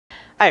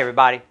Hi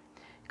everybody,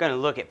 we're going to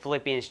look at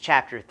Philippians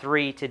chapter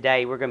 3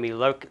 today. We're going to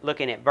be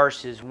looking at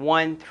verses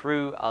 1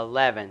 through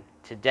 11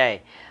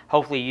 today.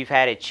 Hopefully you've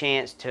had a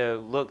chance to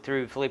look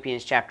through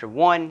Philippians chapter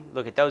 1,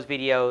 look at those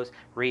videos,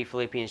 read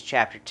Philippians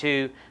chapter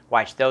 2,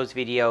 watch those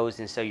videos,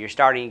 and so you're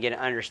starting to get an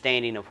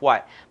understanding of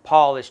what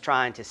Paul is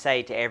trying to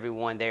say to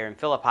everyone there in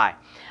Philippi.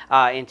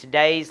 In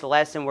today's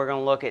lesson, we're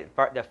going to look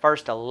at the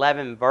first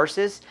 11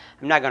 verses.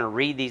 I'm not going to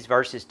read these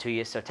verses to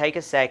you, so take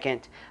a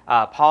second,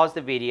 pause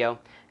the video,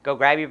 go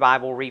grab your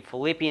Bible, read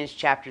Philippians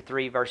chapter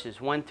 3,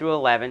 verses 1 through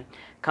 11.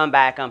 Come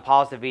back,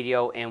 unpause the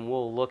video, and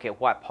we'll look at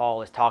what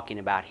Paul is talking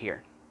about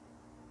here.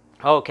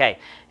 Okay,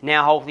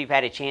 now hopefully you've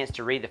had a chance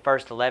to read the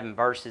first 11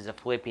 verses of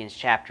Philippians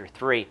chapter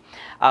 3.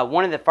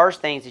 One of the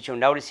first things that you'll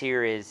notice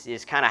here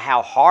is kind of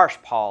how harsh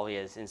Paul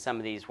is in some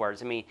of these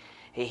words. I mean,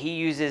 he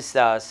uses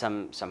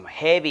some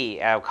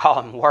heavy, I'll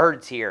call them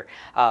words here.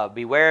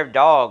 Beware of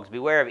dogs,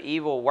 beware of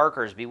evil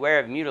workers, beware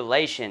of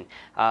mutilation.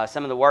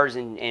 Some of the words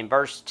in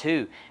verse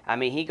 2. I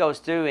mean, he goes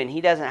through and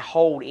he doesn't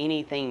hold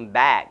anything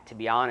back, to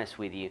be honest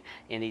with you,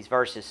 in these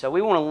verses. So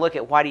we want to look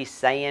at what he's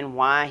saying,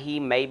 why he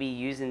may be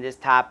using this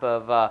type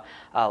of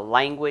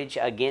language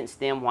against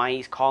them, why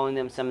he's calling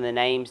them some of the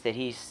names that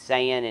he's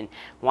saying, and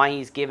why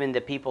he's giving the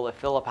people of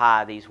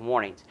Philippi these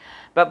warnings.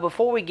 But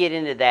before we get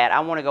into that, I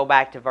want to go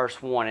back to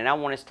verse 1, and I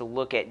want us to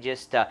look at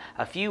just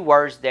a few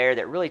words there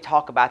that really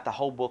talk about the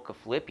whole book of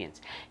Philippians.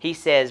 He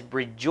says,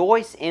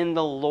 rejoice in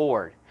the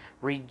Lord.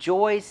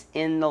 Rejoice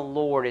in the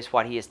Lord is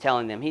what he is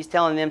telling them. He's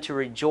telling them to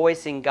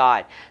rejoice in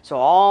God. So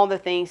all the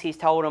things he's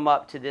told them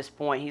up to this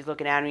point, he's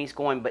looking at them and he's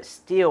going, but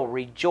still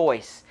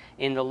rejoice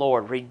in the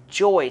Lord.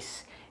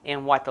 Rejoice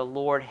in what the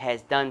Lord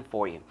has done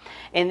for you.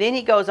 And then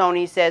he goes on,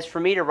 he says, for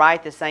me to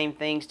write the same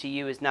things to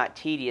you is not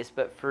tedious,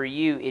 but for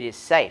you it is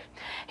safe.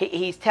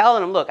 He's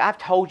telling them, look, I've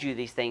told you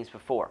these things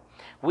before.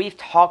 We've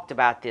talked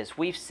about this.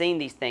 We've seen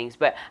these things,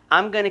 but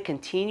I'm going to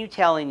continue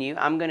telling you.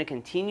 I'm going to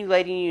continue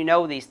letting you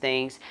know these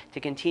things to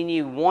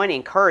continue, one,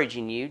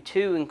 encouraging you,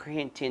 two,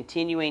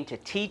 continuing to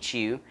teach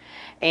you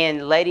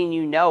and letting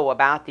you know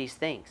about these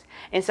things.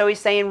 And so he's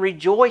saying,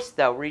 rejoice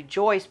though.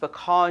 Rejoice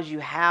because you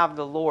have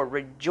the Lord.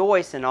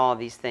 Rejoice in all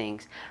these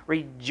things.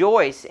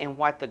 Rejoice in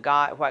what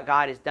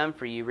God has done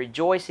for you.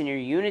 Rejoice in your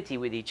unity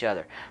with each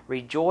other.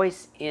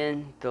 Rejoice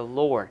in the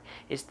Lord.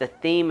 It's the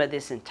theme of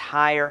this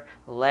entire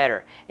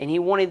letter. And he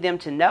wanted them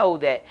to know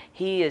that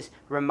he is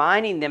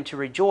reminding them to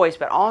rejoice,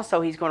 but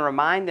also he's going to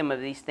remind them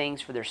of these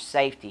things for their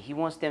safety. He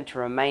wants them to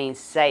remain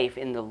safe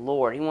in the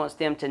Lord. He wants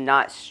them to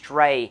not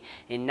stray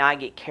and not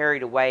get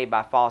carried away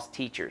by false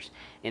teachers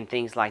and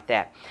things like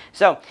that.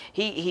 So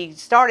he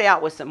started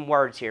out with some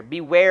words here.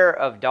 Beware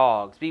of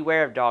dogs.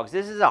 Beware of dogs.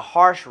 This is a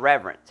harsh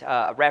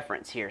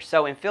reference here.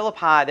 So in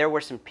Philippi, there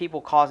were some people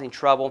causing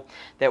trouble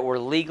that were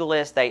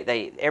legalists.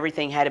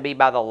 Everything had to be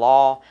by the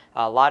law.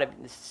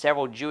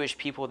 Several Jewish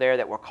people there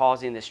that were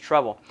causing this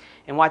trouble.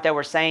 And what they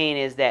were saying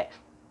is that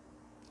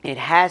it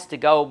has to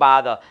go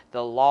by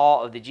the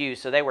law of the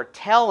Jews. So they were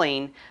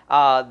telling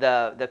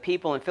the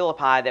people in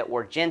Philippi that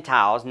were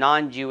Gentiles,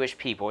 non-Jewish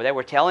people, they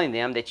were telling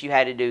them that you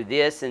had to do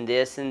this and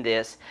this and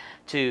this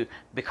to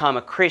become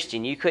a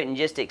Christian. You couldn't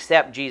just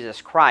accept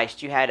Jesus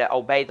Christ. You had to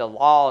obey the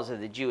laws of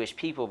the Jewish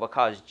people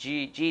because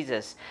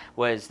Jesus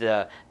was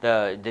the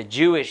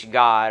Jewish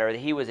God, or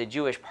he was a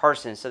Jewish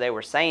person. So they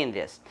were saying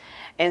this.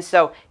 And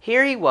so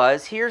here he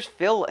was, here's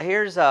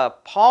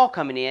Paul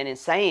coming in and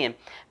saying,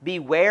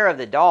 beware of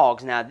the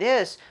dogs. Now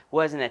this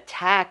was an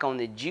attack on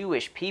the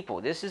Jewish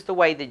people. This is the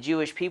way the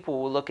Jewish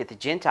people will look at the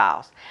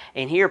Gentiles.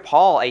 And here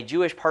Paul, a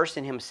Jewish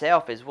person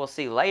himself, as we'll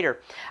see later,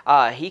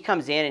 he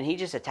comes in and he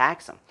just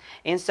attacks them.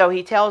 And so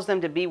he tells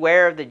them to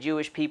beware of the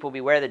Jewish people,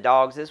 beware of the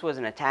dogs. This was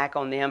an attack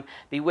on them.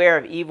 Beware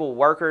of evil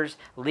workers,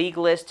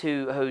 legalists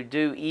who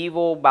do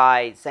evil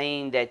by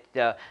saying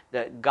that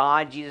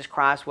God, Jesus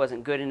Christ,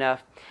 wasn't good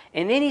enough.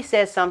 And then he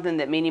says something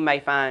that many may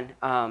find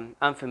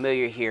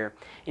unfamiliar here.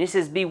 And he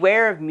says,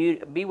 beware of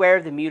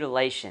the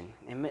mutilation.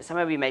 And some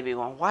of you may be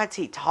going, what's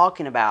he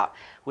talking about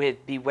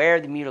with beware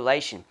of the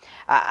mutilation?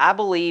 I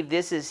believe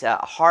this is a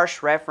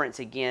harsh reference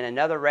again,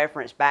 another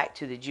reference back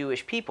to the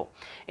Jewish people.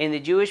 And the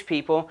Jewish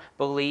people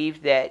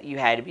believed that you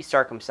had to be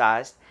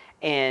circumcised.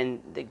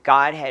 And that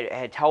God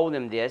had told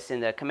them this in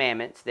the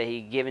commandments that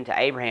He'd given to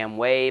Abraham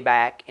way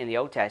back in the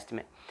Old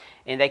Testament.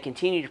 And they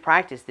continue to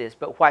practice this.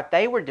 But what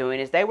they were doing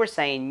is they were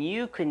saying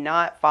you could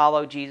not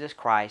follow Jesus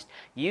Christ.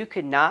 You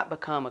could not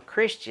become a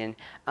Christian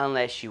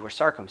unless you were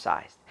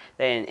circumcised.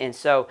 And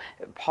so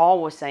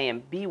Paul was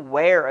saying,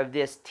 beware of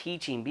this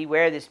teaching.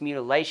 Beware of this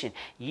mutilation.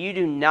 You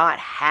do not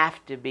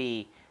have to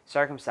be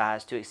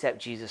circumcised to accept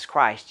Jesus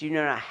Christ. You do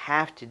not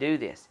have to do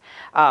this.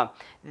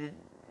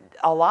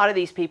 A lot of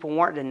these people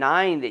weren't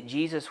denying that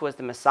Jesus was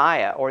the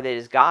Messiah or that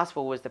His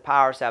gospel was the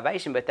power of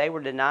salvation, but they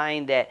were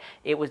denying that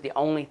it was the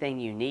only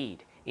thing you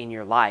need in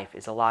your life,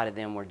 as a lot of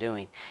them were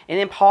doing. And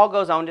then Paul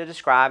goes on to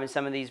describe in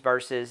some of these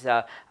verses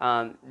that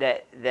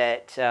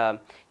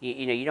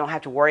you don't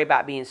have to worry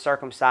about being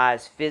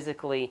circumcised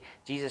physically.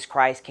 Jesus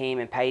Christ came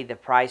and paid the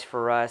price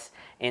for us,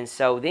 And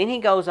so then he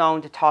goes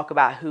on to talk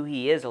about who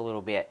he is a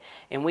little bit.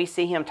 And we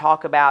see him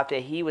talk about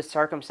that he was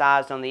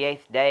circumcised on the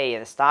 8th day,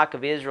 the stock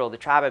of Israel, the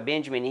tribe of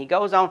Benjamin. And he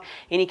goes on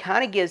and he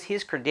kind of gives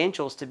his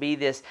credentials to be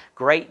this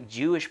great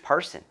Jewish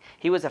person.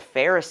 He was a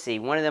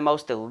Pharisee, one of the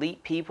most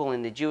elite people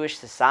in the Jewish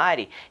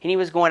society. And he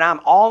was going, I'm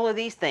all of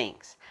these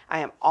things. I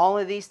am all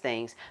of these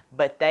things,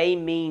 but they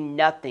mean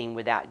nothing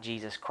without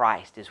Jesus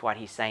Christ, is what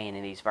he's saying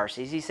in these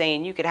verses. He's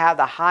saying you could have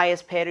the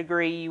highest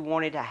pedigree you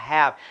wanted to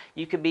have.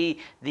 You could be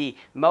the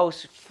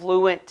most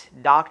fluent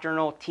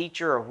doctrinal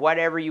teacher or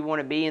whatever you want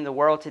to be in the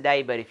world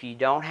today, but if you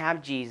don't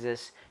have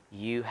Jesus,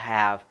 you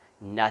have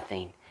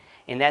nothing.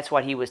 And that's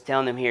what he was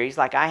telling them here. He's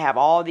like, I have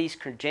all these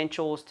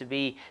credentials to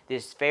be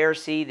this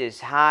Pharisee,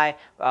 this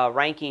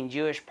high-ranking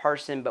Jewish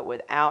person, but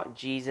without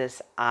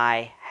Jesus,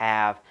 I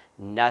have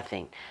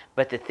nothing.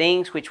 But the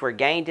things which were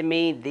gained to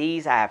me,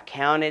 these I have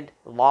counted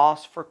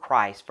loss for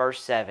Christ.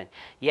 Verse 7.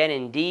 Yet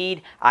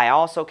indeed I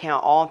also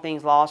count all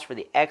things lost for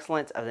the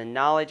excellence of the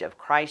knowledge of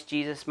Christ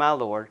Jesus my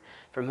Lord,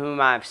 from whom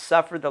I have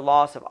suffered the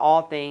loss of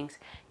all things.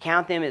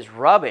 Count them as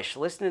rubbish.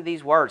 Listen to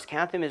these words.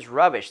 Count them as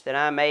rubbish, that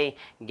I may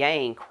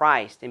gain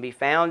Christ and be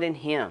found in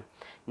him,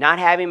 not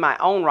having my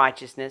own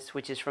righteousness,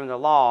 which is from the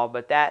law,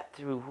 but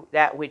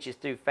that which is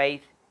through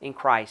faith in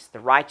Christ, the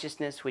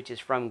righteousness which is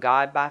from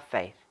God by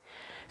faith.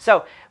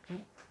 So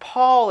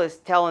Paul is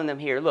telling them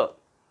here, look,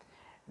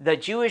 the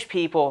Jewish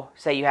people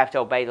say you have to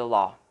obey the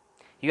law.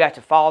 You have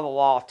to follow the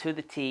law to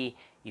the T.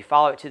 You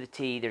follow it to the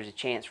T, there's a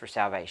chance for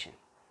salvation.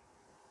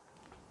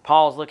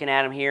 Paul's looking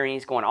at him here and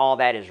he's going, all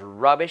that is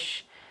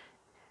rubbish.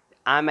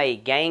 I may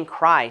gain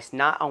Christ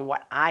not on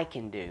what I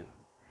can do,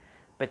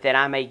 but that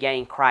I may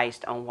gain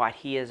Christ on what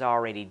he has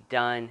already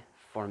done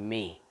for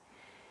me.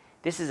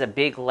 This is a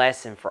big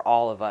lesson for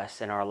all of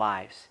us in our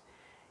lives.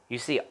 You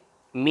see,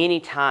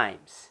 many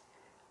times,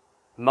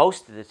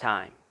 most of the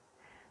time,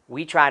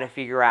 we try to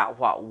figure out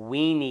what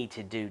we need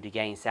to do to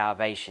gain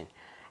salvation.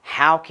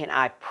 How can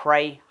I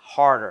pray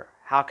harder?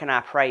 How can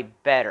I pray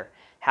better?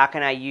 How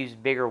can I use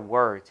bigger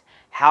words?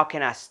 How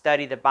can I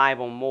study the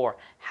Bible more?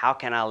 How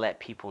can I let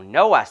people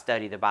know I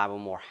study the Bible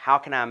more? How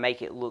can I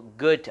make it look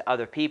good to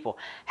other people?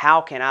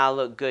 How can I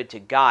look good to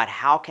God?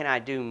 How can I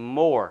do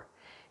more?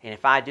 And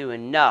if I do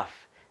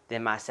enough,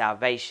 then my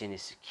salvation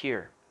is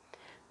secure.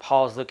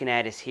 Paul's looking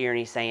at us here and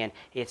he's saying,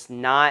 it's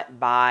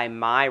not by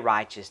my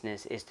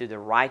righteousness, it's through the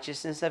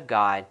righteousness of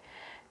God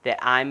that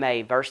I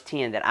may, verse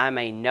 10, that I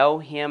may know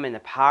him in the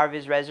power of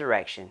his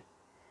resurrection.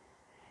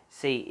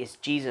 See, it's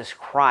Jesus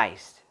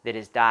Christ that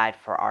has died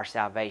for our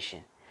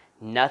salvation.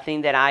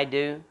 Nothing that I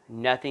do,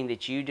 nothing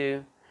that you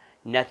do,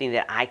 nothing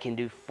that I can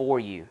do for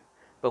you,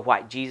 but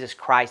what Jesus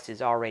Christ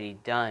has already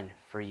done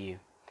for you.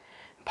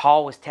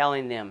 Paul was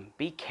telling them,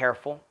 be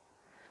careful.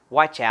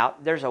 Watch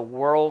out. There's a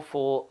world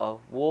full of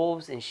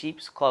wolves in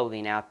sheep's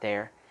clothing out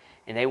there,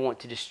 and they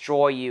want to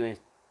destroy you and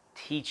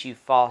teach you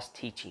false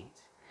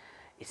teachings.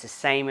 It's the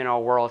same in our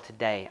world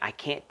today. I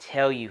can't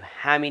tell you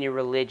how many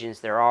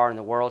religions there are in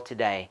the world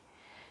today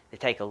that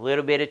take a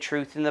little bit of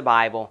truth in the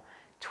Bible,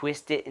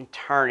 twist it and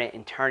turn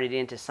it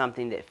into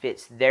something that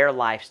fits their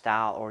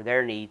lifestyle or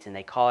their needs, and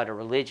they call it a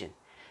religion.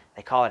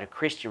 They call it a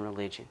Christian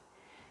religion,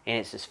 and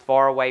it's as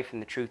far away from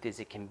the truth as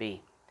it can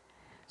be.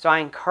 So I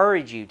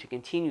encourage you to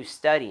continue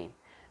studying.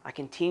 I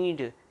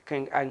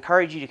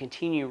encourage you to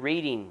continue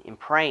reading and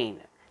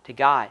praying to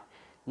God.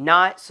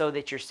 Not so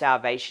that your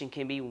salvation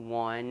can be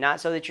won, not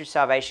so that your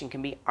salvation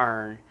can be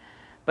earned,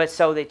 but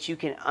so that you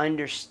can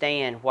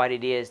understand what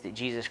it is that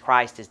Jesus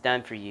Christ has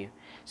done for you.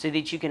 So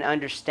that you can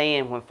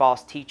understand when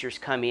false teachers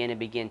come in and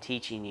begin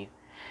teaching you.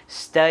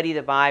 Study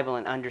the Bible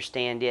and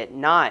understand it,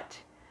 not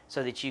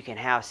so that you can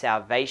have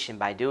salvation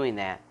by doing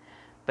that,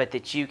 but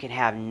that you can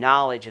have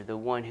knowledge of the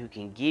one who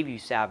can give you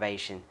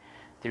salvation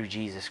through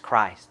Jesus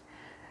Christ.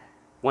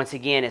 Once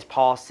again, as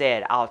Paul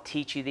said, I'll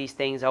teach you these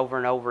things over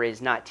and over. It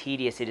is not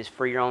tedious, it is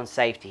for your own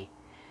safety.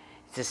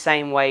 It's the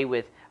same way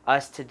with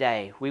us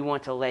today. We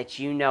want to let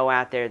you know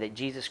out there that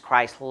Jesus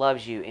Christ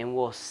loves you, and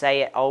we'll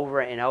say it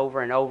over and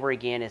over and over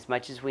again as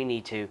much as we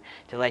need to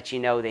let you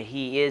know that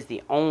he is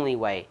the only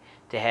way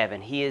to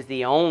heaven. He is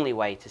the only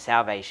way to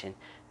salvation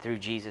through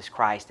Jesus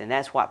Christ. And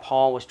that's what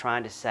Paul was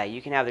trying to say.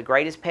 You can have the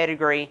greatest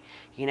pedigree,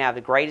 you can have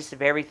the greatest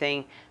of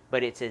everything,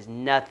 but it's as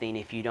nothing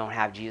if you don't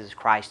have Jesus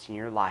Christ in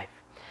your life.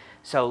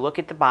 So look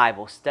at the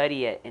Bible,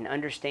 study it, and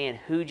understand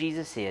who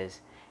Jesus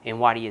is and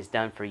what he has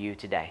done for you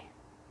today.